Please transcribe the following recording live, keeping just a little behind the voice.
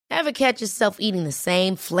Ever catch yourself eating the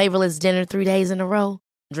same flavorless dinner 3 days in a row?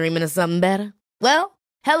 Dreaming of something better? Well,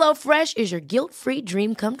 HelloFresh is your guilt-free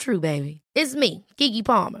dream come true, baby. It's me, Keke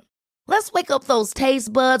Palmer. Let's wake up those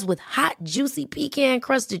taste buds with hot, juicy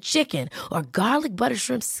pecan-crusted chicken or garlic butter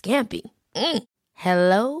shrimp scampi.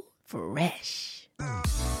 Hello Fresh.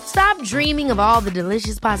 Stop dreaming of all the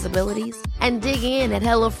delicious possibilities and dig in at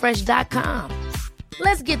HelloFresh.com.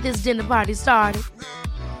 Let's get this dinner party started.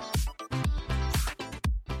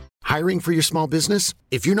 Hiring for your small business?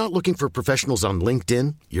 If you're not looking for professionals on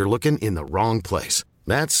LinkedIn, you're looking in the wrong place.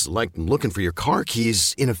 That's like looking for your car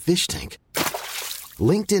keys in a fish tank.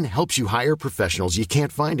 LinkedIn helps you hire professionals you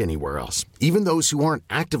can't find anywhere else, even those who aren't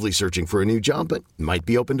actively searching for a new job but might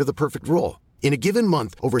be open to the perfect role. In a given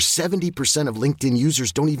month, over 70% of LinkedIn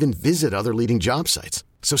users don't even visit other leading job sites.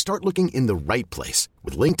 So start looking in the right place.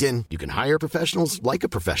 With LinkedIn, you can hire professionals like a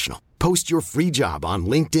professional. Post your free job on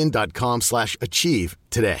linkedin.com/achieve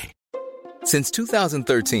today. Since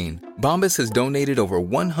 2013, Bombas has donated over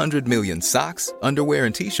 100 million socks, underwear,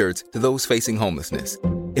 and T-shirts to those facing homelessness.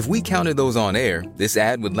 If we counted those on air, this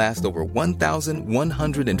ad would last over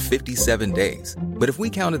 1,157 days. But if we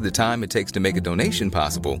counted the time it takes to make a donation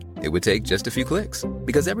possible, it would take just a few clicks.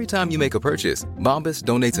 Because every time you make a purchase, Bombas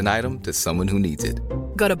donates an item to someone who needs it.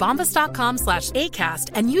 Go to bombas.com/ACAST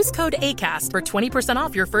and use code ACAST for 20%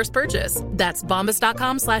 off your first purchase. That's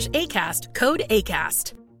bombas.com/ACAST, code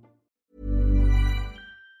ACAST.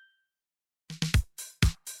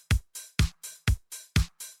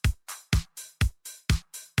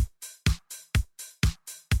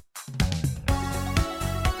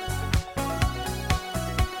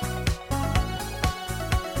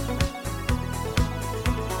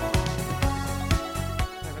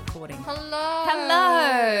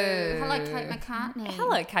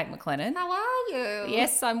 Hello, Kate McLennan. How are you?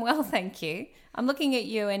 Yes, I'm well, thank you. I'm looking at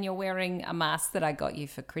you and you're wearing a mask that I got you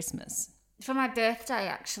for Christmas. For my birthday,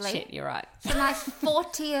 actually. Shit, you're right. For my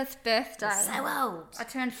 40th birthday. So old. I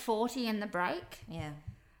turned 40 in the break. Yeah.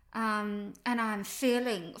 And I'm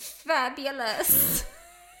feeling fabulous.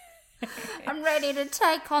 I'm ready to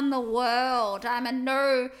take on the world. I'm a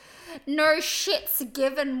no shits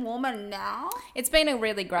given woman now. It's been a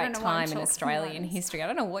really great time in Australian history. I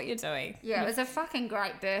don't know what you're doing. Yeah, it was a fucking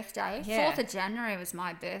great birthday. Yeah. 4th of January was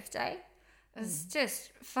my birthday. It was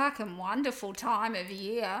just fucking wonderful time of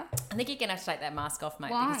year. I think you're going to have to take that mask off,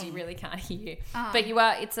 mate, Why? because you really can't hear you. But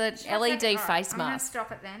it's a LED face I'm going to mask. stop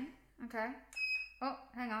it then. Okay. Oh,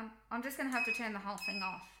 hang on. I'm just going to have to turn the whole thing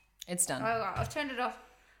off. It's done. Oh, right, I've turned it off.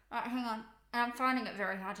 All right, hang on. I'm finding it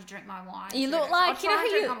very hard to drink my wine. You look like, you know how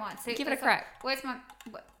you... See, give it a crack. Where's my...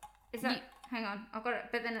 Is that... Hang on. I've got it.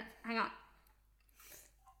 But then... Hang on.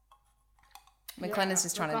 McLennan's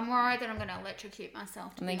just trying to... I'm worried that I'm going to electrocute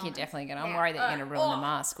myself. I think you're definitely going to... I'm worried that you're going to ruin the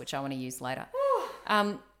mask, which I want to use later.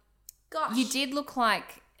 Gosh. You did look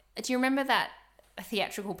like... Do you remember that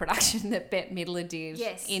theatrical production that Bette Midler did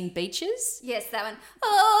in Beaches? Yes, that one.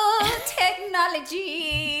 Oh,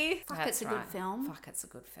 technology. Fuck, That's it's a right. good film. Fuck, it's a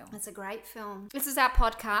good film. It's a great film. This is our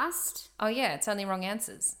podcast. Oh, yeah, it's Only Wrong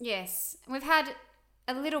Answers. Yes. We've had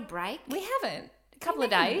a little break. We haven't. A couple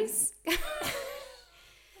of days.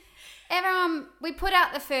 We put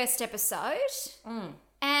out the first episode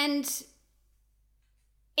and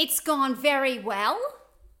it's gone very well.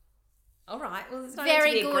 All right. Well, there's no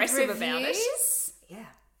Very need to be good aggressive reviews. about it. Yeah.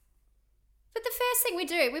 But the first thing we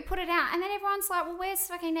do, we put it out and then everyone's like, well, where's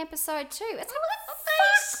fucking episode 2? It's like,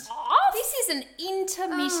 Fuck off. This is an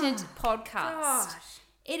intermittent podcast. gosh.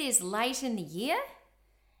 It is late in the year.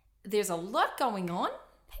 There's a lot going on.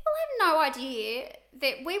 People have no idea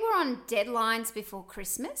that we were on deadlines before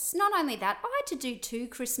Christmas. Not only that, I had to do 2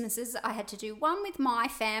 Christmases. I had to do one with my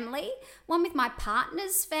family, one with my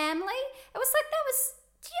partner's family. It was like,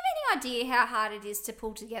 do you have any idea how hard it is to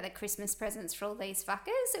pull together Christmas presents for all these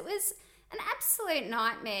fuckers? It was an absolute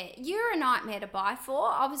nightmare. You're a nightmare to buy for.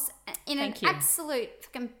 I was in an absolute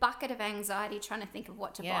fucking bucket of anxiety trying to think of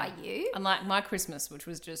what to buy you. Unlike my Christmas, which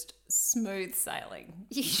was just smooth sailing.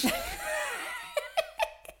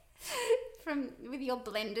 With your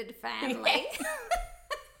blended family.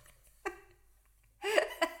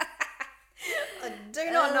 I do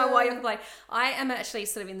not know why you're like. I am actually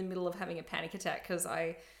sort of in the middle of having a panic attack because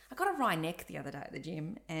I got a wry neck the other day at the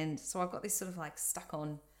gym, and so I've got this sort of like stuck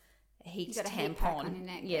on heat got a tampon. heat pack on your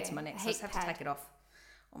neck, to my neck, so I just have to take it off.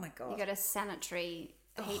 Oh my god! You got a sanitary.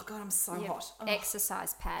 Oh god, I'm so hot.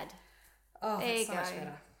 Exercise pad. Oh, there you so go. much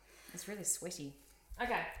better. It's really sweaty.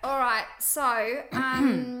 Okay. All right, so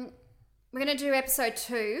we're gonna do episode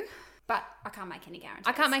 2, but I can't make any guarantees.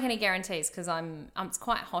 I can't make any guarantees because it's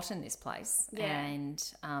quite hot in this place, Yeah. and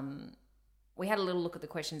we had a little look at the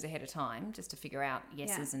questions ahead of time just to figure out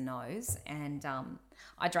yeses and nos. And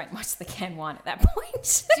I drank most of the canned wine at that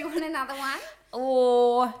point. Do you want another one?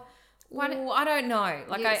 I don't know.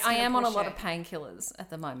 Like I am on a lot it. of painkillers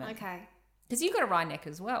at the moment. Okay. Because you've got a wry neck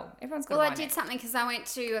as well. Everyone's got a Well, wry I did neck. something because I went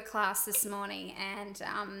to a class this morning and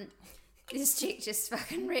this chick just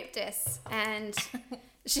fucking ripped us. And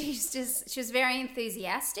she was very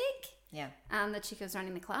enthusiastic. Yeah. The chick who was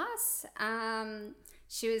running the class.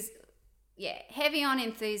 She was, heavy on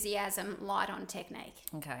enthusiasm, light on technique.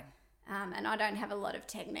 Okay. And I don't have a lot of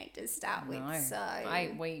technique to start with. No. So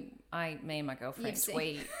me and my girlfriends,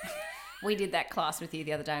 seen- we did that class with you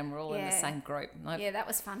the other day and we're all in the same group. that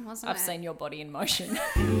was fun, wasn't I've it? seen your body in motion.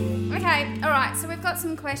 Okay, all right. So we've got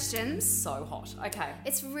some questions. So hot. Okay.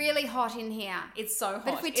 It's really hot in here. It's so hot.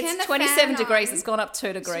 But if we turn it's the 27 fan degrees. on- It's gone up 2 So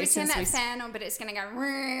we degrees turn since that fan on, but it's going to go.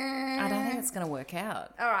 I don't think it's going to work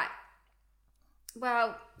out. All right.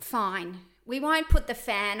 Well, fine. We won't put the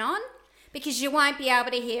fan on because you won't be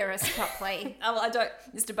able to hear us properly.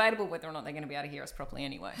 It's debatable whether or not they're going to be able to hear us properly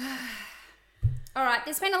anyway. All right.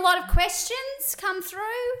 There's been a lot of questions come through.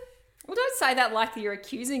 Well, don't say that like you're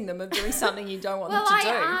accusing them of doing something you don't want Well, them to do.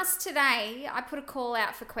 I asked today, I put a call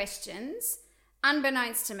out for questions.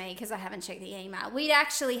 Unbeknownst to me, because I haven't checked the email, we'd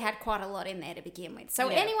actually had quite a lot in there to begin with. So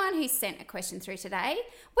anyone who sent a question through today,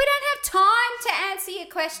 we don't have time to answer your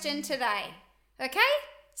question today. Okay?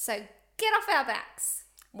 So get off our backs.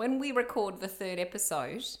 When we record the 3rd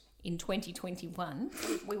episode in 2021,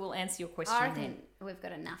 we will answer your question I then. reckon we've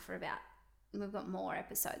got enough for we've got more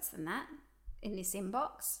episodes than that in this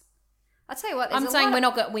inbox. I'll tell you what, I'm saying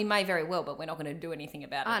we may very well, but we're not going to do anything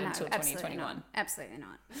about it until absolutely 2021. not. Absolutely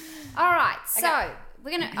not. All right, so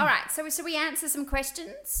we're gonna. All right, so we answer some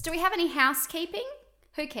questions. Do we have any housekeeping?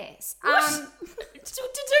 Who cares? To do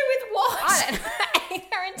with what? I don't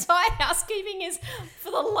know. Our entire housekeeping is,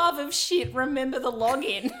 for the love of shit, remember the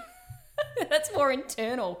login. That's more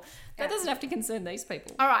internal. That doesn't have to concern these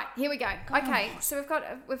people. All right, here we go. Okay, so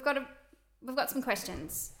we've got some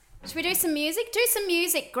questions. Should we do some music? Do some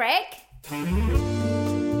music, Greg.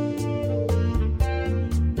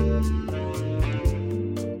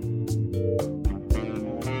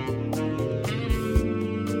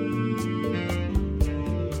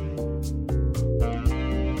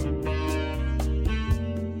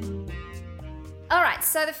 All right,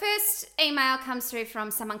 so the first email comes through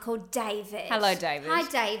from someone called David. Hello, David. Hi,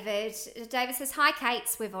 David. David says, hi,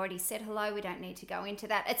 Kates. We've already said hello. We don't need to go into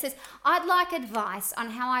that. It says, I'd like advice on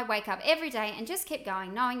how I wake up every day and just keep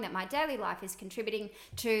going, knowing that my daily life is contributing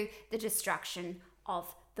to the destruction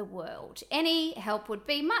of the world. Any help would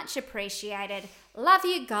be much appreciated. Love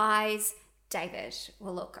you guys, David.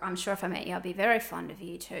 Well, look, I'm sure if I met you, I'd be very fond of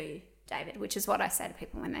you too, David, which is what I say to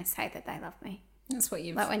people when they say that they love me. That's what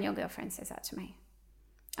you've... Like when your girlfriend says that to me.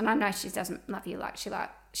 And I know she doesn't love you like she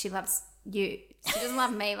loves you. She doesn't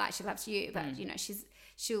love me like she loves you, but you know she's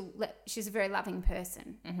a very loving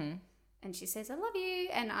person. Mm-hmm. And she says, "I love you,"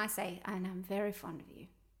 and I say, "And I'm very fond of you."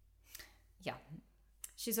 Yeah.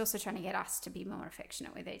 She's also trying to get us to be more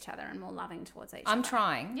affectionate with each other and more loving towards each other. I'm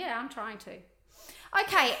trying. Yeah, I'm trying to.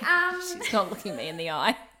 Okay. She's not looking me in the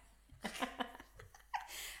eye.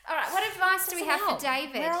 All right. What advice do we have for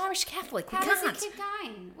David? We're Irish Catholic. We How can't. does it keep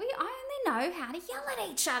going? I only know how to yell at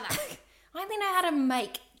each other. I only know how to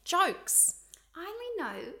make jokes. I only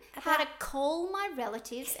know how to call my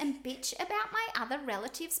relatives and bitch about my other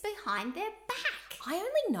relatives behind their back. I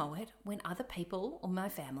only know it when other people or my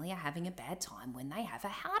family are having a bad time when they have a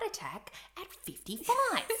heart attack at 55.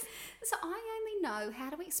 So I only know how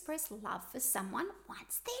to express love for someone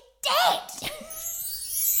once they're dead.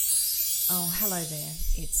 Oh, hello there.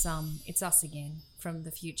 It's us again from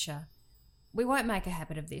the future. We won't make a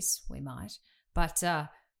habit of this, we might, but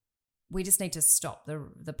we just need to stop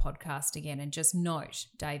the podcast again and just note,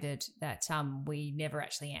 David, that we never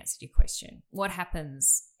actually answered your question. What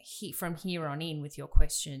happens from here on in with your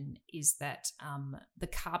question is that the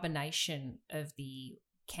carbonation of the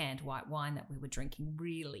canned white wine that we were drinking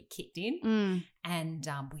really kicked in, and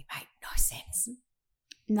we made no sense.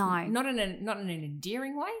 No, Not in an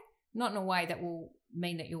endearing way. Not in a way that will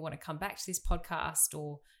mean that you'll want to come back to this podcast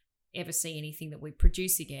or ever see anything that we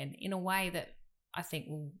produce again. In a way that I think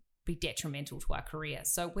will be detrimental to our career.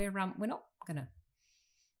 So we're not going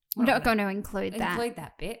to include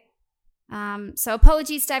that bit. So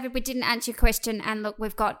apologies, David, we didn't answer your question, and look,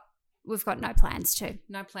 we've got no plans to.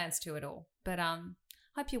 No plans to at all. But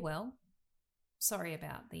hope you're well. Sorry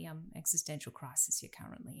about the existential crisis you're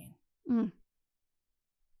currently in.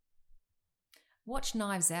 Watch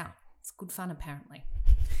Knives Out. It's good fun, apparently.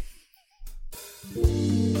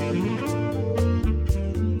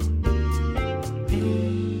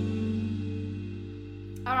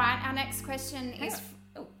 question is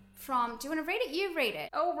from... Do you want to read it? You read it.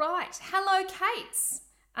 All right. Hello, Kates.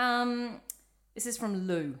 This is from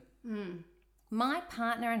Lou. My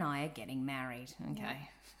partner and I are getting married. Okay.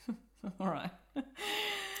 All right.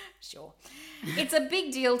 Sure. It's a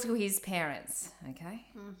big deal to his parents. Okay.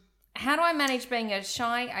 How do I manage being a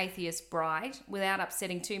shy atheist bride without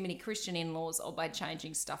upsetting too many Christian in-laws or by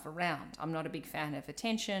changing stuff around? I'm not a big fan of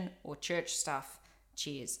attention or church stuff.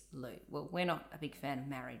 Cheers, Lou. Well, we're not a big fan of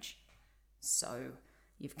marriage, so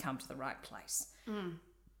you've come to the right place.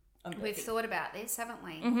 We've thought about this, haven't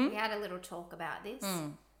we? We had a little talk about this.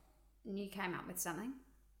 And you came up with something.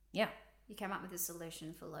 Yeah. You came up with a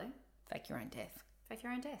solution for Lou. Fake your own death. Fake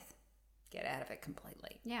your own death. Get out of it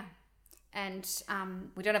completely. Yeah. And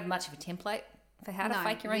we don't have much of a template for how to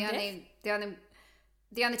fake your own death. The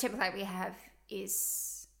only template we have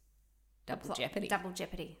is Double Jeopardy. Double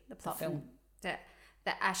Jeopardy, the plot film. From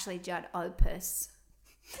the Ashley Judd opus.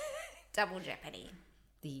 Double Jeopardy.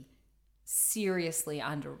 The seriously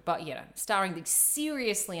starring the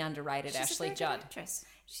seriously underrated Ashley Judd. Actress.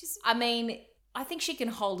 I mean, I think she can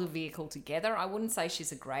hold a vehicle together. I wouldn't say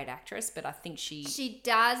she's a great actress, but I think she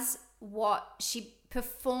does what she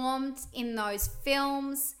performed in those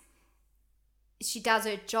films. She does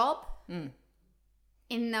her job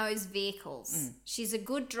in those vehicles. She's a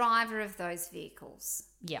good driver of those vehicles.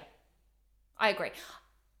 Yeah, I agree.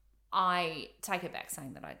 I take it back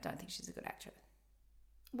saying that I don't think she's a good actress.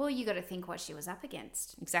 Well, you got to think what she was up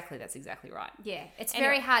against. Exactly, that's exactly right. Yeah, it's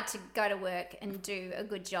very hard to go to work and do a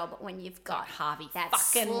good job when you've got Harvey that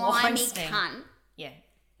fucking slimy Weinstein. cunt. Yeah,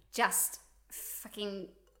 just fucking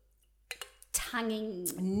tonguing,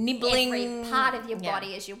 nibbling every part of your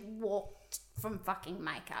body as you walked from fucking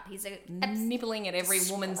makeup. He's a nibbling at every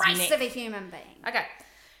woman's disgrace neck of a human being. Okay,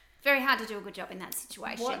 very hard to do a good job in that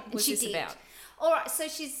situation. What was this about? All right, so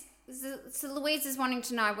Louise is wanting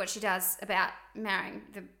to know what she does about marrying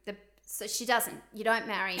the. So she doesn't. You don't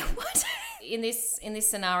marry him. What? In this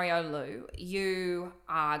scenario, Lou, you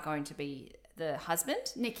are going to be the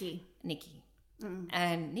husband, Nikki,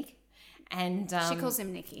 and Nick, and she calls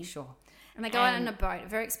him Nikki. Sure. And they go out on a boat, a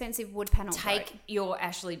very expensive wood panel boat. Take your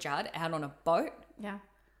Ashley Judd out on a boat. Yeah.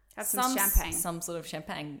 Have some champagne. Some sort of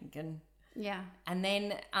champagne. And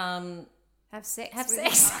then have sex. Have with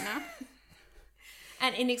sex. Your partner.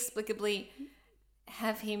 And inexplicably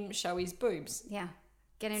have him show his boobs. Yeah.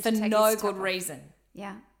 Get him for to take no his top good off. reason.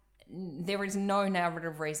 Yeah. There is no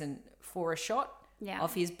narrative reason for a shot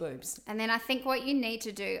of his boobs. And then I think what you need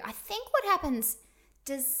to do, I think what happens,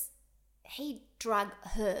 does he drug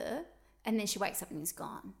her and then she wakes up and he's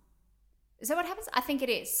gone? Is that what happens? I think it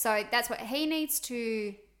is. So that's what he needs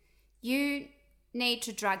to, you need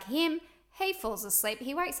to drug him. He falls asleep.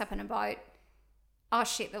 He wakes up in a boat. Oh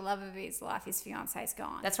shit, the love of his life, his fiance's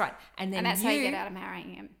gone. That's right. And then that's how you get out of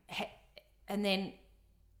marrying him. And then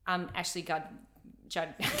Ashley Judd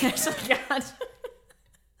goes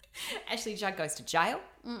to jail.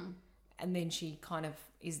 And then she kind of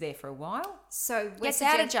is there for a while. So gets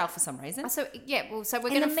out of jail for some reason. So we're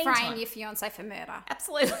going to frame your fiance for murder.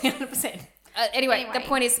 Absolutely, 100%. Anyway, the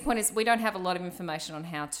point is we don't have a lot of information on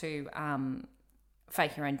how to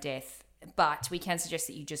fake your own death, but we can suggest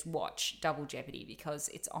that you just watch Double Jeopardy because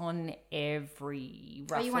it's on every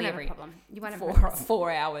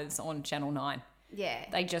 4 hours on Channel 9. Yeah.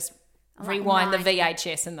 They just rewind the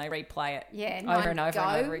VHS and they replay it over and over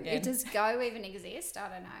and over again. Does Go even exist? I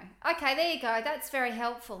don't know. Okay, there you go. That's very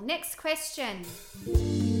helpful. Next question.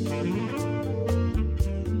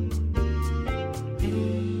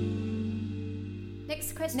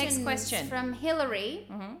 Next question from Hillary.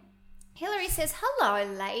 Mm-hmm. Hillary says, hello,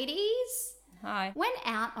 ladies. Hi. Went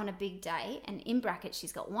out on a big day and in brackets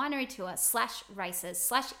she's got winery tour /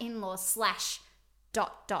 races / in-laws / ...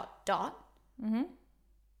 Mm-hmm.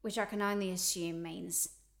 Which I can only assume means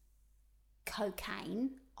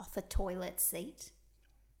cocaine off a toilet seat.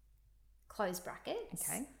 Close brackets.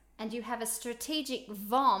 Okay. And you have a strategic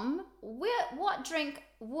vom. What drink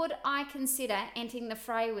would I consider entering the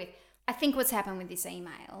fray with? I think what's happened with this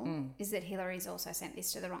email is that Hillary's also sent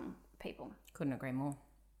this to the wrong people. Couldn't agree more.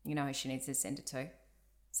 You know who she needs to send it to?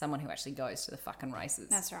 Someone who actually goes to the fucking races.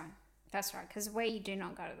 That's right. Because we do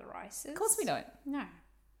not go to the races. Of course we don't. No.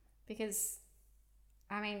 Because,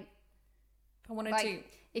 I mean,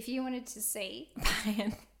 if you wanted to see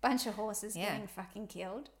a bunch of horses getting fucking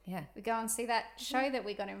killed, we go and see that show that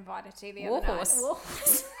we got invited to the other night. War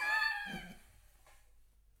Horse.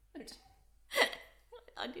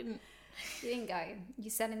 I didn't. You didn't go.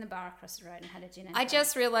 You sat in the bar across the road and had a gin and I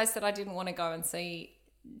just realised that I didn't want to go and see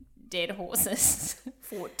dead horses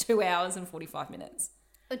for 2 hours and 45 minutes.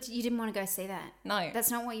 But you didn't want to go see that? No. That's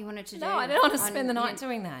not what you wanted to do? No, I didn't want to spend the night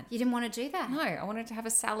doing that. You didn't want to do that? No, I wanted to have a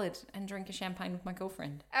salad and drink a champagne with my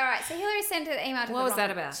girlfriend. All right, so Hillary sent an email to What was that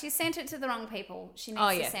about? She sent it to the wrong people. She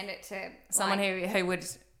needs to send it to someone who would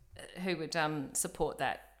support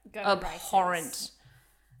that abhorrent races.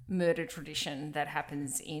 murder tradition that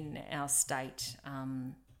happens in our state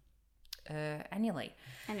annually.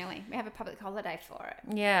 Anyway, we have a public holiday for it.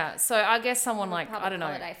 Yeah, so I guess someone like, public I don't know,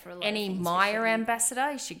 holiday for a lot any of things, Myer for sure.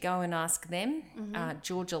 ambassador, you should go and ask them.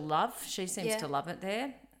 Georgia Love, she seems to love it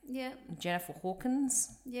there. Yeah, Jennifer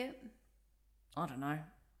Hawkins, yeah. I don't know.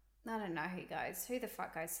 I don't know who goes. Who the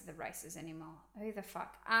fuck goes to the races anymore? Who the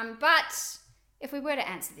fuck? But if we were to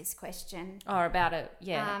answer this question, Or about it,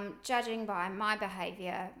 yeah. Judging by my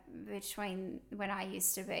behaviour between when I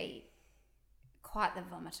used to be quite the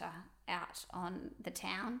vomiter out on the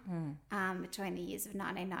town between the years of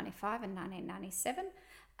 1995 and 1997,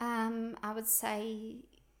 I would say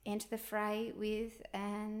enter the fray with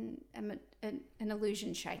an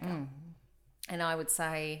illusion shaker. And I would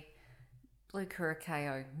say blue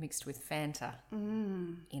Curacao mixed with Fanta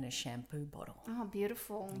in a shampoo bottle. Oh,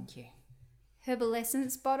 beautiful. Thank you. Herbal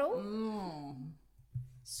Essence bottle.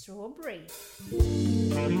 Strawberry.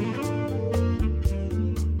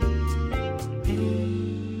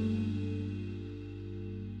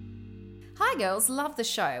 Hi girls, love the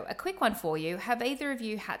show. A quick one for you. Have either of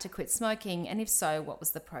you had to quit smoking? And if so, what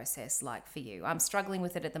was the process like for you? I'm struggling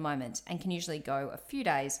with it at the moment and can usually go a few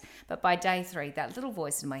days, but by day 3, that little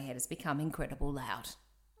voice in my head has become incredible loud.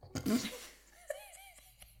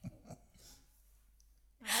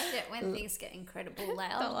 I hate it when things get incredible I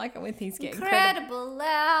loud. don't like it when things get Incredible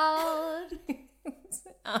loud.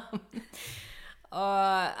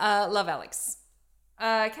 Love Alex.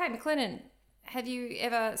 Okay, McLennan, have you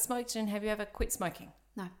ever smoked and have you ever quit smoking?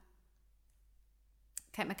 No.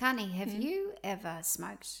 Kate McCartney, have you ever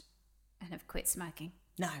smoked and have quit smoking?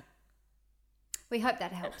 No. We hope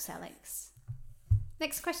that helps, Alex.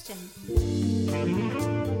 Next question.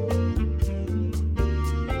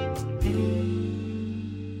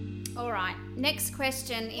 All right. Next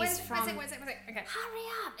question is from... Okay. Hurry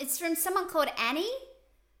up. It's from someone called Annie.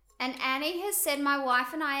 And Annie has said, my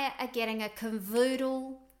wife and I are getting a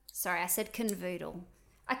cavoodle. Sorry, I said convoodle.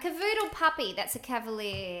 A cavoodle puppy. That's a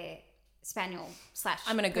Cavalier Spaniel /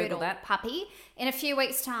 I'm going to Google poodle that. puppy in a few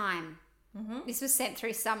weeks' time. This was sent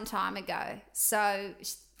through some time ago. So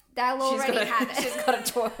they'll already have it. She's got a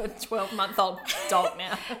 12-month-old dog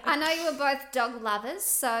now. I know you are both dog lovers,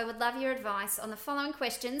 so I would love your advice on the following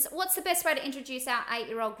questions. What's the best way to introduce our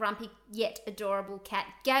 8-year-old grumpy yet adorable cat,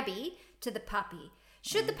 Gabby, to the puppy?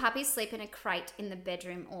 Should the puppy sleep in a crate in the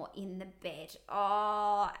bedroom or in the bed?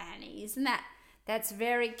 Oh, Annie, isn't that's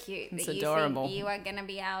very cute. It's that adorable. You think you are going to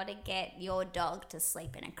be able to get your dog to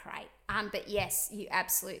sleep in a crate. But yes, you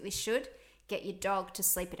absolutely should get your dog to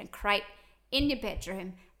sleep in a crate in your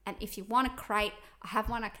bedroom. And if you want a crate, I have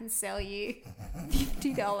one I can sell you.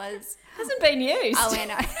 $50. Hasn't been used. Oh, I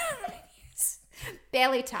know.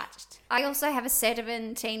 Barely touched. I also have a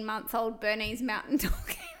 17-month-old Bernese Mountain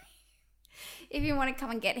Dog. If you want to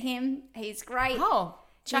come and get him, he's great. Oh,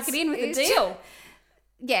 chuck it in with a He's deal.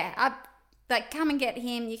 Yeah, come and get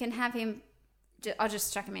him. You can have him. I'll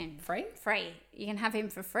just chuck him in. Free? Free. You can have him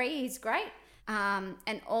for free. He's great.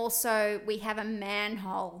 And also, we have a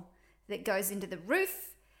manhole that goes into the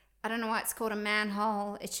roof. I don't know why it's called a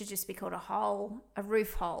manhole. It should just be called a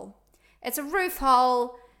roof hole. It's a roof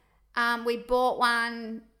hole. We bought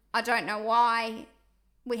one. I don't know why.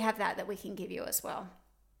 We have that we can give you as well.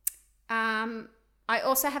 I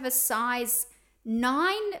also have a size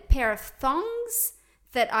 9 pair of thongs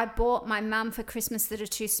that I bought my mum for Christmas that are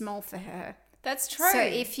too small for her. That's true. So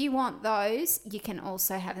if you want those, you can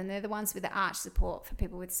also have them. They're the ones with the arch support for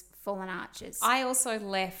people with fallen arches. I also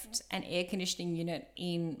left an air conditioning unit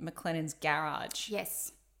in McLennan's garage.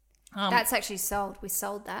 Yes. That's actually sold. We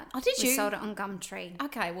sold that. Oh, did you? We sold it on Gumtree.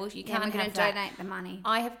 Okay, well, you Yeah, can't we're going have to that. donate the money.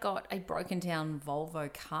 I have got a broken down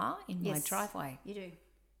Volvo car in my Yes, driveway. You do.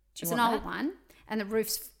 Do you It's want an old that? one, and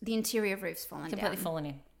the interior roof's fallen Completely down. fallen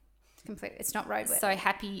in. Completely. It's not roadworthy. So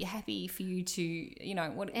happy for you to,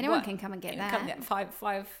 Anyone can come and get that. Come get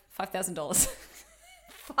 $5,000.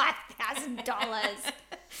 $5,000.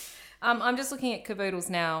 I'm just looking at cavoodles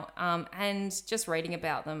now, and just reading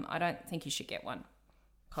about them. I don't think you should get one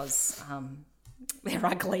because they're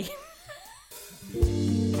ugly.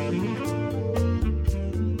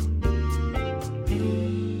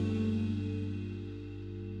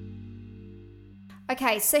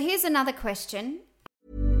 Okay, so here's another question.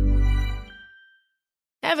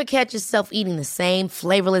 Ever catch yourself eating the same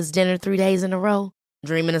flavorless dinner 3 days in a row?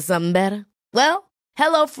 Dreaming of something better? Well,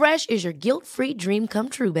 HelloFresh is your guilt-free dream come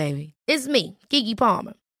true, baby. It's me, Keke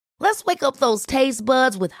Palmer. Let's wake up those taste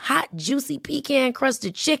buds with hot, juicy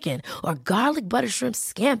pecan-crusted chicken or garlic butter shrimp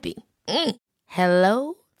scampi.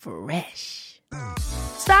 Hello Fresh.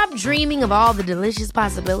 Stop dreaming of all the delicious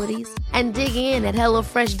possibilities and dig in at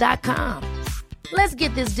HelloFresh.com. Let's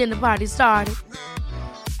get this dinner party started.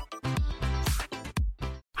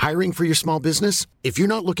 Hiring for your small business? If you're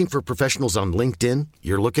not looking for professionals on LinkedIn,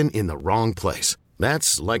 you're looking in the wrong place.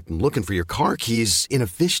 That's like looking for your car keys in a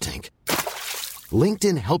fish tank.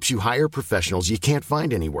 LinkedIn helps you hire professionals you can't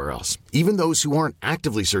find anywhere else, even those who aren't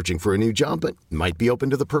actively searching for a new job but might be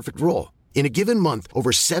open to the perfect role. In a given month,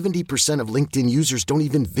 over 70% of LinkedIn users don't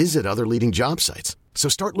even visit other leading job sites. So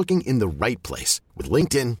start looking in the right place. With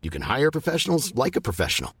LinkedIn, you can hire professionals like a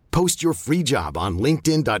professional. Post your free job on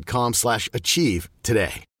linkedin.com/achieve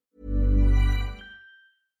today.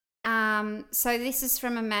 So this is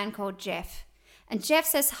from a man called Jeff. And Jeff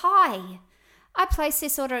says, "Hi. I placed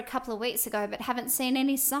this order a couple of weeks ago but haven't seen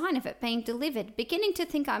any sign of it being delivered. Beginning to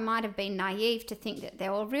think I might have been naive to think that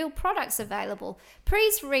there were real products available.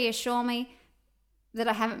 Please reassure me that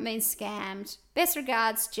I haven't been scammed. Best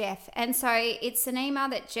regards, Jeff." And so it's an email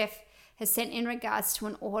that Jeff has sent in regards to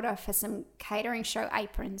an order for some catering show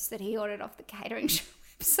aprons that he ordered off the catering show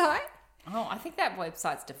website. Oh, I think that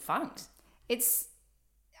website's defunct.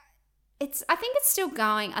 I think it's still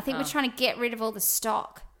going. I think we're trying to get rid of all the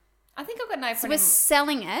stock. I think I've got an apron. So we're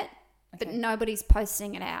selling it, but nobody's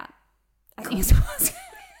posting it out. I think it's what's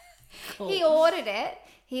cool. He ordered it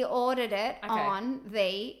on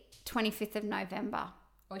the 25th of November.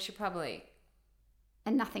 We should probably...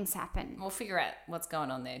 And nothing's happened. We'll figure out what's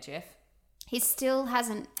going on there, Jeff. He still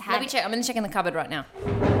hasn't had... Let me check. I'm going to check in the cupboard right now.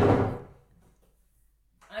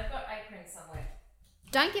 I've got aprons somewhere.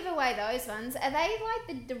 Don't give away those ones. Are they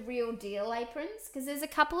like the real deal aprons? Because there's a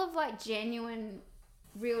couple of like genuine...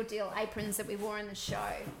 real deal aprons that we wore in the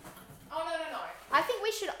show. Oh, no. I think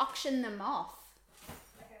we should auction them off.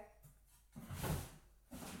 Okay.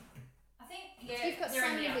 I think, yeah, You've got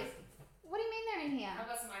they're in here. What do you mean they're in here? I've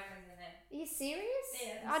got some aprons in there. Are you serious?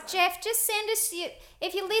 Yeah. Oh, Jeff, just send us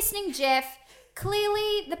if you're listening, Jeff,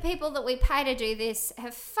 clearly the people that we pay to do this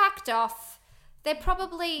have fucked off. They're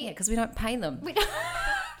probably... Yeah, because we don't pay them. We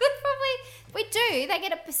do. They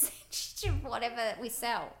get a percentage of whatever we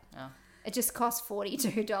sell. Oh. It just costs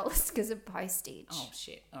 $42 because of postage. Oh,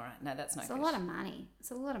 shit. All right. No, that's no good. It's a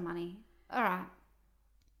lot of money. All right.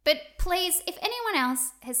 But please, if anyone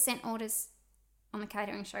else has sent orders on the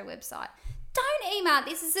catering show website, don't email.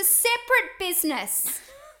 This is a separate business.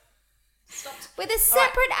 With a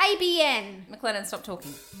separate ABN. McLennan, stop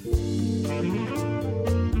talking.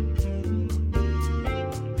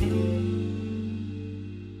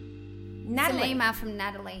 It's an email from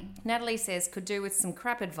Natalie. Natalie says, could do with some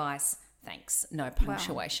crap advice. Thanks. No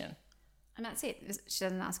punctuation. Wow. And that's it. She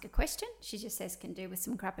doesn't ask a question. She just says, can do with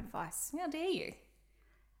some crap advice. How dare you?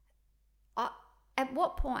 At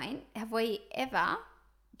what point have we ever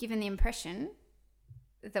given the impression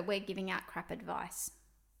that we're giving out crap advice?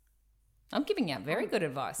 I'm giving out very good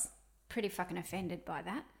advice. Pretty fucking offended by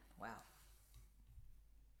that. Wow.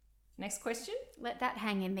 Next question? Let that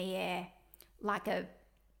hang in the air like a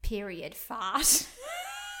period fart.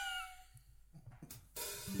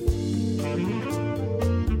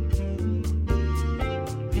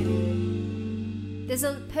 There's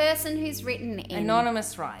a person who's written in.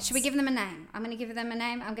 Anonymous writes. Should we give them a name? I'm going to give them a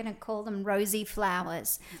name. I'm going to call them Rosie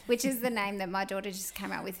Flowers, which is the name that my daughter just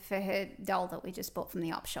came out with for her doll that we just bought from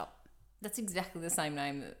the op shop. That's exactly the same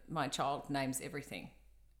name that my child names everything.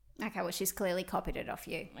 Okay, well, she's clearly copied it off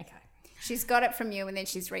you. Okay. She's got it from you and then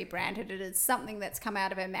she's rebranded it as something that's come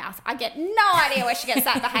out of her mouth. I get no idea where she gets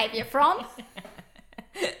that behaviour from.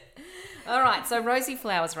 All right, so Rosie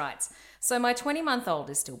Flowers writes, so my 20-month-old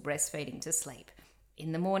is still breastfeeding to sleep.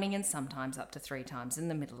 In the morning and sometimes up to 3 times in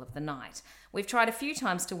the middle of the night. We've tried a few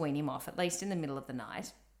times to wean him off, at least the middle of the night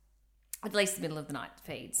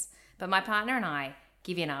feeds. But my partner and I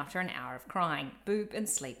give in after an hour of crying. Boob and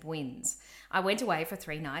sleep wins. I went away for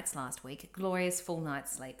 3 nights last week. Glorious full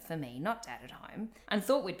night's sleep for me, not Dad at home. And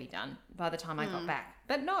thought we'd be done by the time I got back.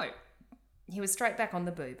 But no. He was straight back on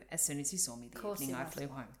the boob as soon as he saw me the evening I flew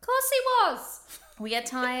home. Of course he was. We are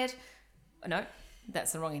tired. No,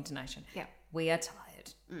 that's the wrong intonation. Yeah. We are tired.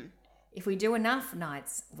 If we do enough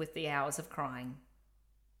nights with the hours of crying,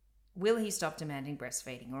 will he stop demanding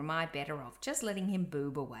breastfeeding, or am I better off just letting him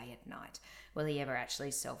boob away at night? Will he ever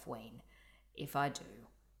actually self-wean? If I do.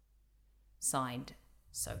 Signed,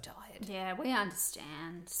 So Tired. Yeah, we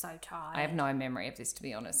understand. So tired. I have no memory of this, to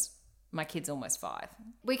be honest. My kid's almost 5.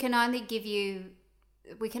 We can only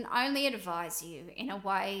advise you in a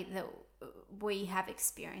way that we have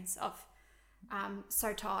experience of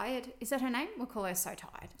So Tired. Is that her name? We'll call her So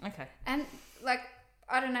Tired. Okay. And like,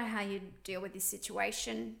 I don't know how you deal with this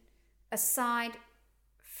situation aside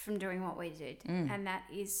from doing what we did, and that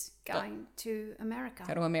is going to America.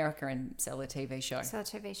 Go to America and sell a TV show. Sell a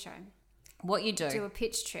TV show. What you do? Do a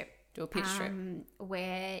pitch trip.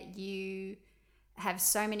 Where you have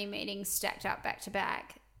so many meetings stacked up back to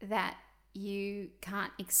back that you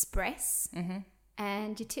can't express,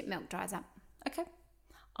 and your tip milk dries up. Okay.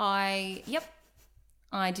 I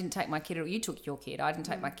didn't take my kid at all. You took your kid. I didn't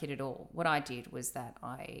take my kid at all. What I did was that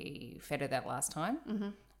I fed her that last time,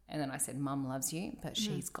 and then I said, Mum loves you, but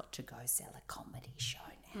she's got to go sell a comedy show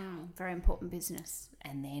now. Very important business.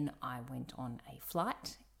 And then I went on a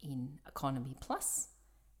flight in Economy Plus,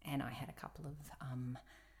 and I had a couple of,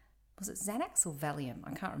 was it Xanax or Valium?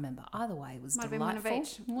 I can't remember. Either way, it was Might have delightful. been one of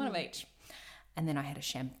each. One of each. And then I had a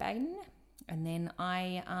champagne, and then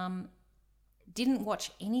I didn't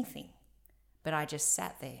watch anything, but I just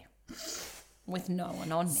sat there with no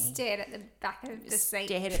one on me. Stared at the back of the seat.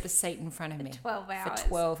 Stared at the seat in front of me 12 hours. for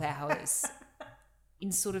 12 hours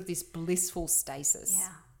in sort of this blissful stasis. Yeah.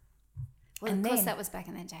 Well, And of course, then- that was back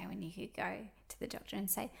in the day when you could go to the doctor and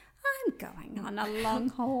say, I'm going on a long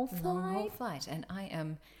haul flight. Long haul flight, and I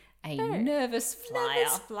am a nervous flyer.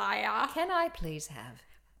 Nervous flyer. Can I please have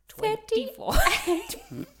 24?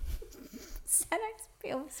 Xanax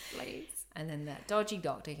pills, please. And then that dodgy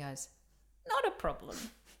doctor goes, not a problem.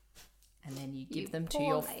 And then you give them to poor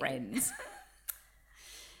your lady. friends.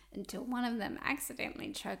 Until one of them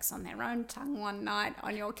accidentally chokes on their own tongue one night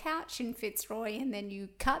on your couch in Fitzroy, and then you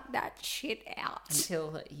cut that shit out.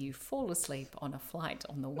 Until you fall asleep on a flight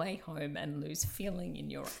on the way home and lose feeling in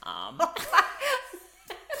your arm.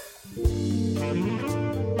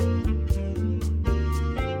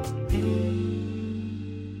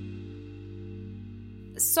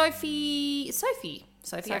 Sophie,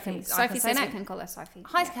 I can Sophie say says we no. can call her Sophie.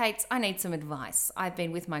 Hi, Kate. I need some advice. I've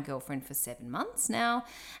been with my girlfriend for 7 months now,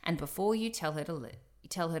 and before you tell her to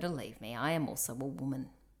leave me, I am also a woman.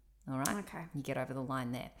 All right? Okay. You get over the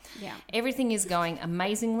line there. Yeah. Everything is going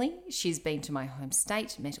amazingly. She's been to my home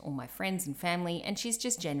state, met all my friends and family, and she's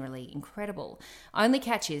just generally incredible. Only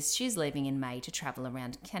catch is she's leaving in May to travel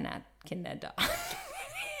around Canada. I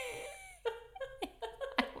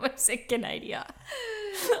almost said Canada.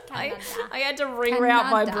 I had to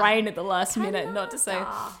reroute my Canada. brain at the last minute not to say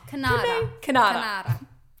Canada. Canada. That's how you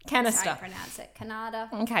Canister. pronounce it. Canada.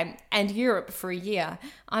 Okay, and Europe for a year.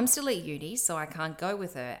 I'm still at uni, so I can't go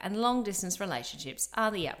with her, and long-distance relationships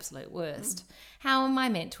are the absolute worst. How am I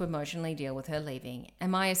meant to emotionally deal with her leaving?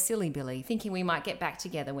 Am I a silly Billy, thinking we might get back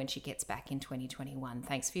together when she gets back in 2021?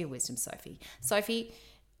 Thanks for your wisdom, Sophie. Sophie,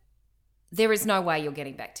 there is no way you're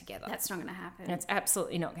getting back together. That's not going to happen. That's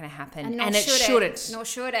absolutely not going to happen. And nor it shouldn't. Nor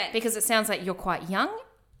should it. Because it sounds like you're quite young,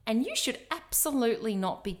 and you should absolutely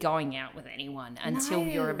not be going out with anyone until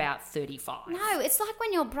you're about 35. No, it's like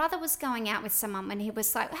when your brother was going out with someone when he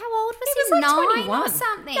was like, how old was He he? was like 9 21 or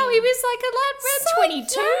something. No, he was like around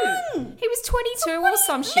 22. young. He was 22 or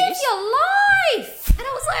some shit. Live your life. And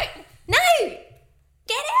I was like, no,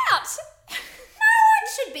 get out. No one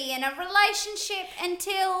should be in a relationship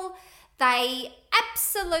until they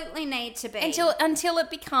absolutely need to be. Until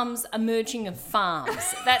it becomes a merging of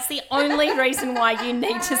farms. That's the only reason why you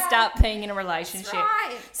need to start being in a relationship.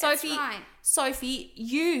 right. Sophie, That's right. Sophie,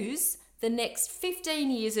 use the next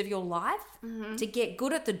 15 years of your life to get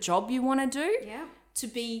good at the job you want to do, Yeah. to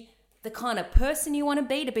be the kind of person you want to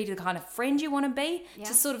be the kind of friend you want to be, Yeah.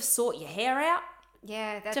 to sort of sort your hair out,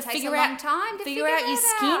 Yeah, that to takes figure a long out time to figure out your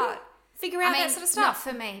that skin, out. figure out that sort of stuff.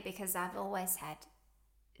 Not for me, because I've always had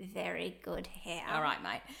very good hair. All right,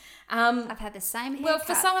 mate. I've had the same haircut. Well,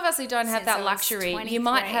 for some of us who don't have since that I was luxury, 23. you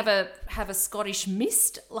might have a Scottish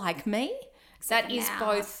mist like me. Except That is now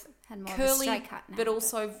both I've had more of a curly, straight cut now, but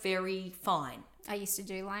also very fine. I used to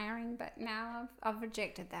do layering, but now I've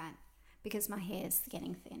rejected that because my hair's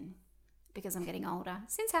getting thin. Because I'm getting older.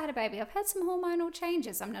 Since I had a baby, I've had some hormonal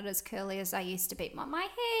changes. I'm not as curly as I used to be. My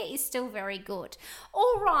hair is still very good.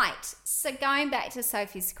 All right. So going back to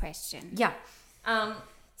Sophie's question. Yeah.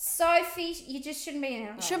 Sophie, you just shouldn't be in a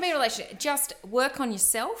relationship. Shouldn't be a relationship. Just work on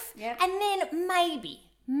yourself. Yep. And then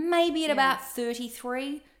maybe at about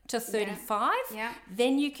 33 to 35, Yeah.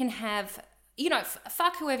 then you can have,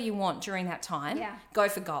 fuck whoever you want during that time. Yeah. Go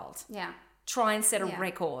for gold. Yeah. Try and set a Yeah.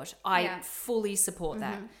 record. I Yeah. fully support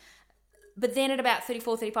that. But then at about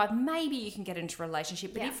 34, 35, maybe you can get into a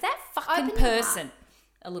relationship. But Yeah. if that fucking Open your person,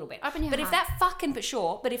 a little bit. Open your but if heart. that fucking,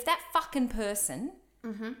 if that fucking person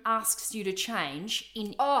asks you to change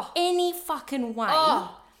in any fucking way,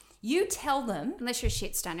 You tell them, Unless you're a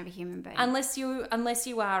shitstone of a human being. unless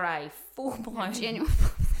you are a full-blown Genuine.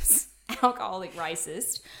 alcoholic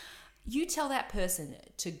racist, you tell that person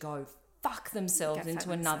to go fuck themselves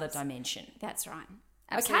into another dimension. That's right.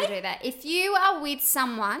 Absolutely do that. If you are with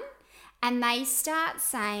someone and they start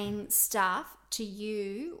saying stuff to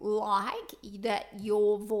you like that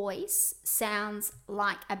your voice sounds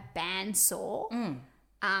like a bandsaw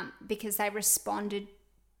because they responded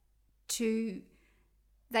to,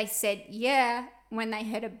 they said, yeah, when they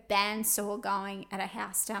heard a bandsaw going at a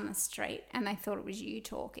house down the street and they thought it was you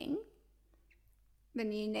talking,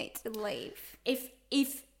 then you need to leave.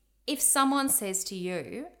 If someone says to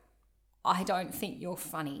you, I don't think you're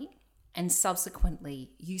funny, and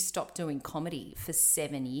subsequently you stop doing comedy for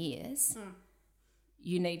 7 years,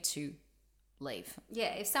 you need to leave.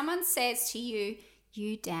 Yeah, if someone says to you,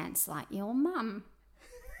 you dance like your mum,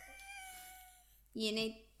 you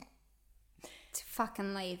need to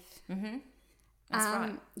fucking leave. Mm-hmm. That's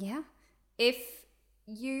right. Yeah. If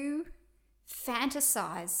you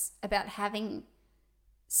fantasize about having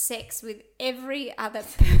sex with every other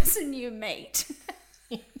person you meet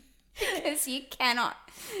because you cannot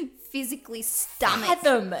physically stomach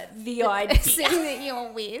Fathom the idea person that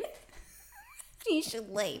you're with, you should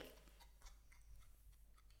leave.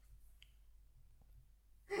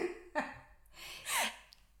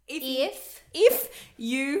 If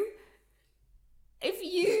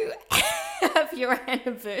you have your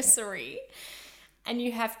anniversary and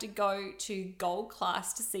you have to go to Gold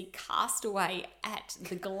Class to see Castaway at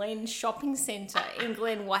the Glen Shopping Centre in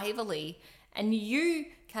Glen Waverley, and you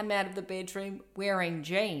come out of the bedroom wearing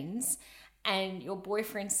jeans and your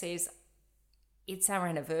boyfriend says, it's our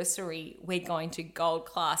anniversary, we're going to Gold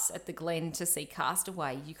Class at the Glen to see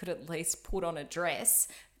Castaway, you could at least put on a dress,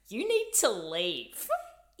 you need to leave.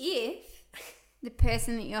 If the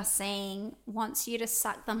person that you're seeing wants you to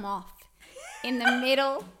suck them off in the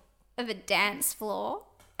middle of a dance floor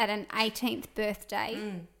at an 18th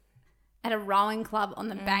birthday at a rowing club on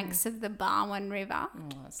the banks of the Barwon River. Oh,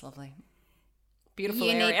 that's lovely. Beautiful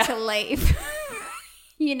you area. Need to leave.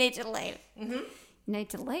 You need to leave. Mm-hmm. You need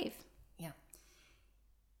to leave. Yeah.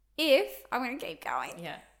 I'm going to keep going.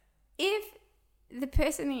 Yeah. If the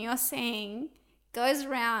person that you're seeing goes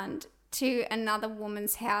around to another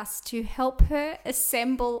woman's house to help her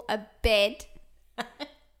assemble a bed,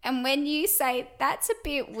 and when you say, that's a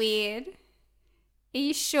bit weird, are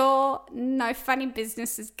you sure no funny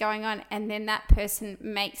business is going on? And then that person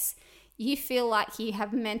makes you feel like you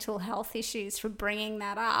have mental health issues for bringing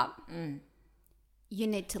that up. You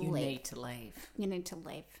need to leave. You need to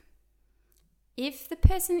leave. If the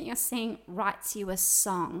person that you're seeing writes you a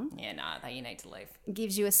song, you need to leave.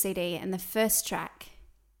 Gives you a CD, and the first track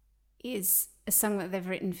is a song that they've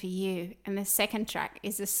written for you, and the second track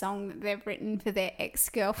is a song that they've written for their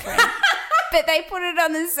ex-girlfriend, but they put it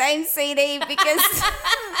on the same CD because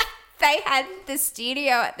they had the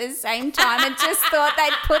studio at the same time and just thought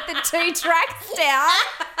they'd put the two tracks down.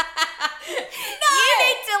 You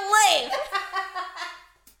need to leave.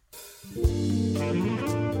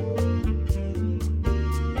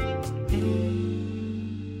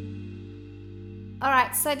 All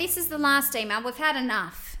right, so this is the last email. We've had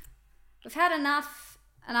enough.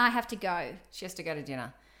 And I have to go. She has to go to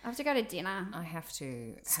dinner. I have to go to dinner. I have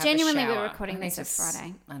to have genuinely, a shower. we're recording this on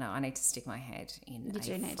Friday. I know. I need to stick my head in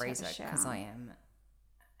a freezer because I am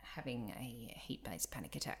having a heat-based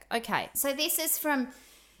panic attack. Okay. So this is from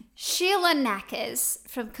Sheila Knackers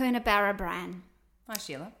from Coonabarra Bran. Hi,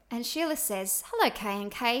 Sheila. And Sheila says, hello,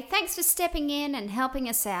 K&K. Thanks for stepping in and helping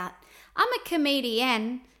us out. I'm a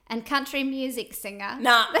comedian and country music singer.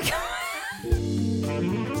 Nah.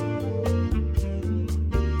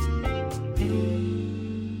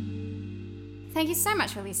 Thank you so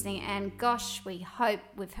much for listening, and gosh, we hope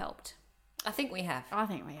we've helped. I think we have. I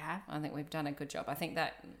think we have. I think we've done a good job. I think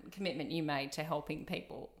that commitment you made to helping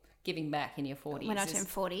people, giving back in your 40s. When I turned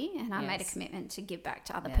 40, and I made a commitment to give back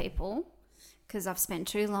to other people because I've spent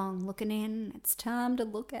too long looking in. It's time to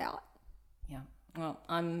look out. Yeah. Well,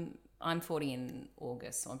 I'm 40 in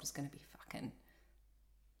August, so I'm just going to be fucking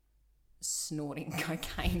snorting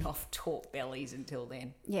cocaine off taut bellies until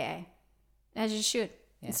then. Yeah, as you should.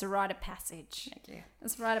 Yeah. It's a rite of passage. Thank you.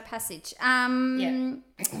 It's a rite of passage.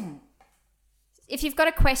 If you've got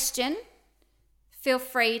a question, feel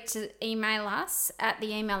free to email us at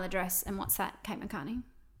the email address. And what's that, Kate McCartney?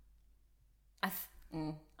 I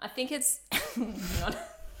think it's... Hang on.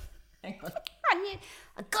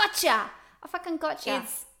 I gotcha. I fucking gotcha.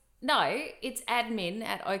 It's admin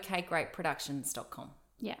at okgreatproductions.com.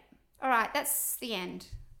 Yeah. All right, that's the end.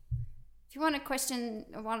 If you want a question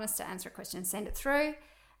or want us to answer a question, send it through.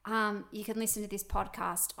 You can listen to this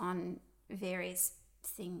podcast on various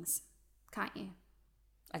things, can't you?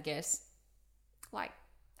 I guess. Like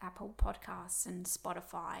Apple Podcasts and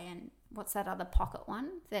Spotify and what's that other pocket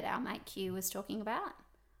one that our mate Q was talking about?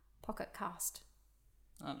 Pocket Cast.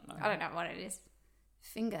 I don't know. I don't know what it is.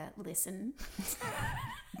 Finger listen.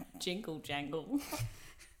 Jingle jangle.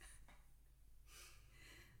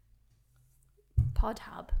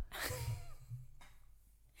 Podhub.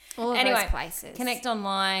 All of those places. Connect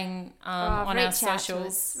online on our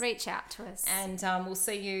socials. Reach out to us. And we'll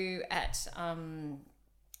see you at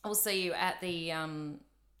the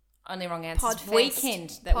Only Wrong Answers Podfest.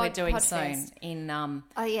 weekend that we're doing Podfest.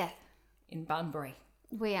 soon in Bunbury.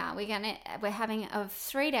 We are. We're having a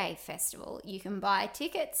 3-day festival. You can buy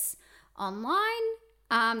tickets online.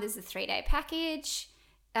 There's a 3-day package.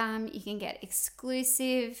 You can get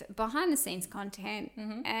exclusive behind the scenes content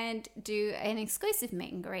and do an exclusive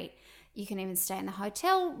meet and greet. You can even stay in the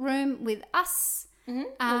hotel room with us. We'll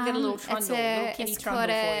get a little trundle, little kitty trundle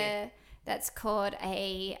for you. That's called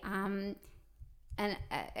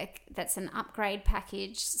that's an upgrade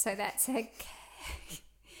package. So that's a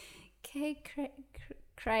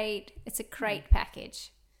crate. It's a crate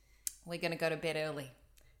package. We're going to go to bed early.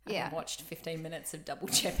 Yeah. I've watched 15 minutes of Double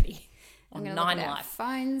Jeopardy on We're 9 going to look at our Live.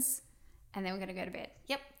 phones, and then we're going to go to bed.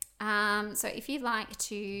 Yep. So if you'd like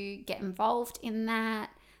to get involved in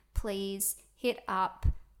that, please hit up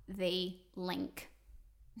the link.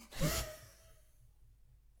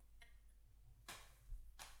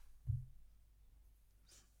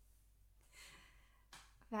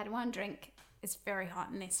 I've had one drink. It's very hot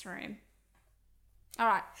in this room. All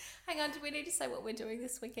right. Hang on, do we need to say what we're doing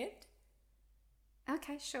this weekend?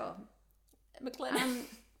 Okay, sure. McLean,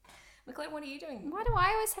 McLean, what are you doing? Why do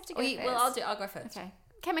I always have to go first? Well, I'll go first. Okay.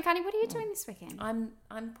 Okay, McCartney, what are you doing this weekend? I'm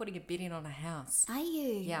putting a bid in on a house. Are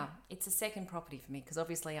you? Yeah, it's a second property for me because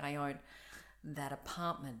obviously I own that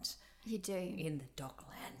apartment You do. in the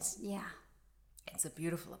Docklands. Yeah. It's a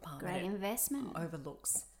beautiful apartment. Great It investment.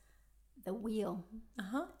 overlooks. The Wheel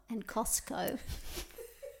Uh-huh. and Costco.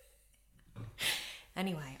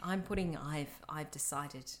 Anyway, I've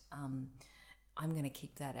decided I'm going to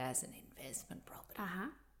keep that as an investment property. Uh-huh.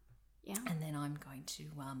 Yeah. And then I'm going to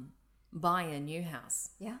buy a new house.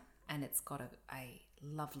 Yeah. And it's got a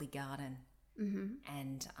lovely garden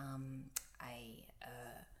and a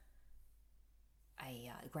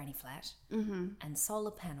granny flat and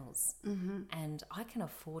solar panels. And I can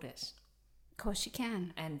afford it. Of course you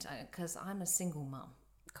can. And because I'm a single mum.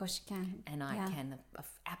 Of course you can. And I can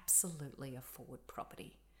absolutely afford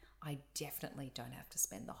property. I definitely don't have to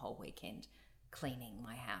spend the whole weekend cleaning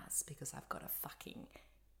my house because I've got a fucking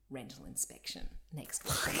rental inspection next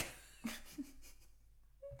week.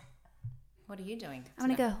 What are you doing? I'm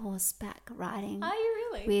going to go horseback riding. Are you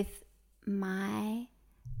really? With my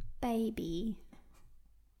baby.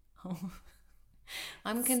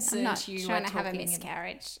 I'm concerned I'm not you trying are to have a talking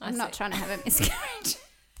miscarriage. I I'm not see. trying to have a miscarriage.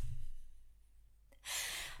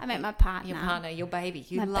 I met my partner. Your partner, your baby.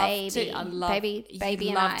 You My love baby. to. I love. Baby you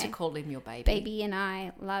and love I. to call him your baby. Baby and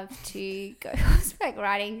I love to go horseback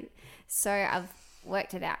riding. So I've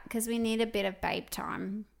worked it out because we need a bit of babe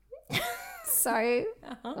time. So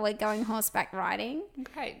we're going horseback riding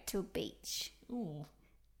Great. to a beach. Ooh.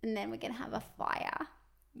 And then we're going to have a fire.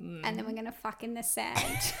 And then we're going to fuck in the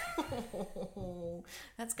sand.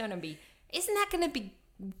 That's going to be. Isn't that going to be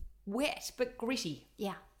wet but gritty?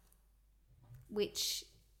 Yeah. Which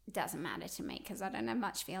doesn't matter to me because I don't have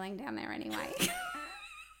much feeling down there anyway.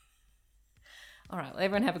 All right. Well,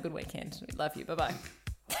 everyone have a good weekend. We love you. Bye-bye.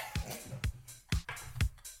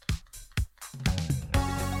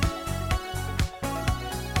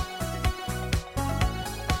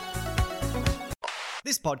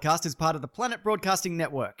 This podcast is part of the Planet Broadcasting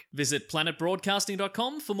Network. Visit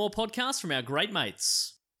planetbroadcasting.com for more podcasts from our great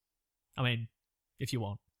mates. I mean, if you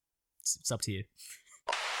want. It's up to you.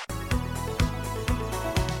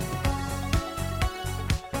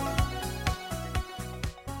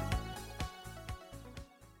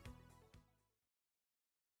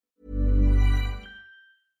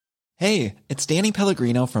 Hey, it's Danny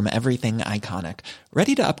Pellegrino from Everything Iconic.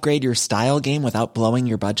 Ready to upgrade your style game without blowing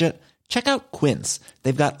your budget? Check out Quince.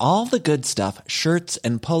 They've got all the good stuff, shirts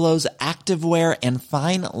and polos, activewear, and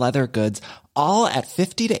fine leather goods, all at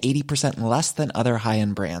 50 to 80% less than other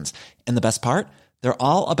high-end brands. And the best part? They're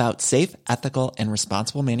all about safe, ethical, and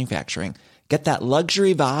responsible manufacturing. Get that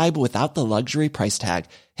luxury vibe without the luxury price tag.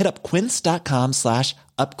 Hit up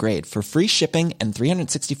quince.com/upgrade for free shipping and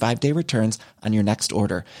 365-day returns on your next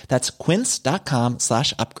order. That's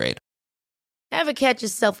quince.com/upgrade. Ever catch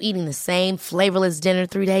yourself eating the same flavorless dinner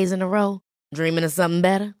 3 days in a row? Dreaming of something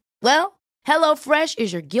better? Well, HelloFresh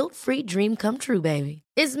is your guilt-free dream come true, baby.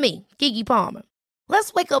 It's me, Keke Palmer.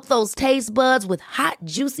 Let's wake up those taste buds with hot,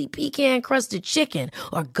 juicy pecan-crusted chicken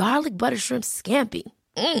or garlic butter shrimp scampi.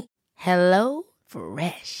 Hello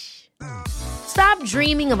Fresh. Stop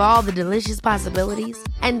dreaming of all the delicious possibilities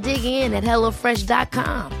and dig in at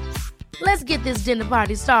HelloFresh.com. Let's get this dinner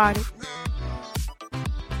party started.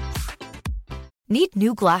 Need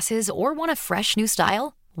new glasses or want a fresh new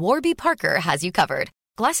style? Warby Parker has you covered.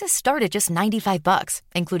 Glasses start at just $95,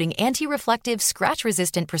 including anti-reflective,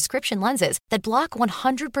 scratch-resistant prescription lenses that block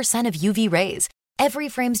 100% of UV rays. Every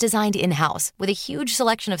frame's designed in-house with a huge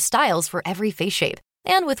selection of styles for every face shape.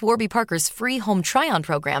 And with Warby Parker's free home try-on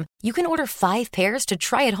program, you can order 5 pairs to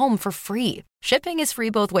try at home for free. Shipping is free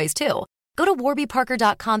both ways, too. Go to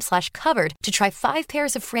warbyparker.com/covered to try 5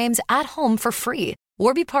 pairs of frames at home for free.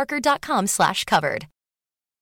 warbyparker.com/covered.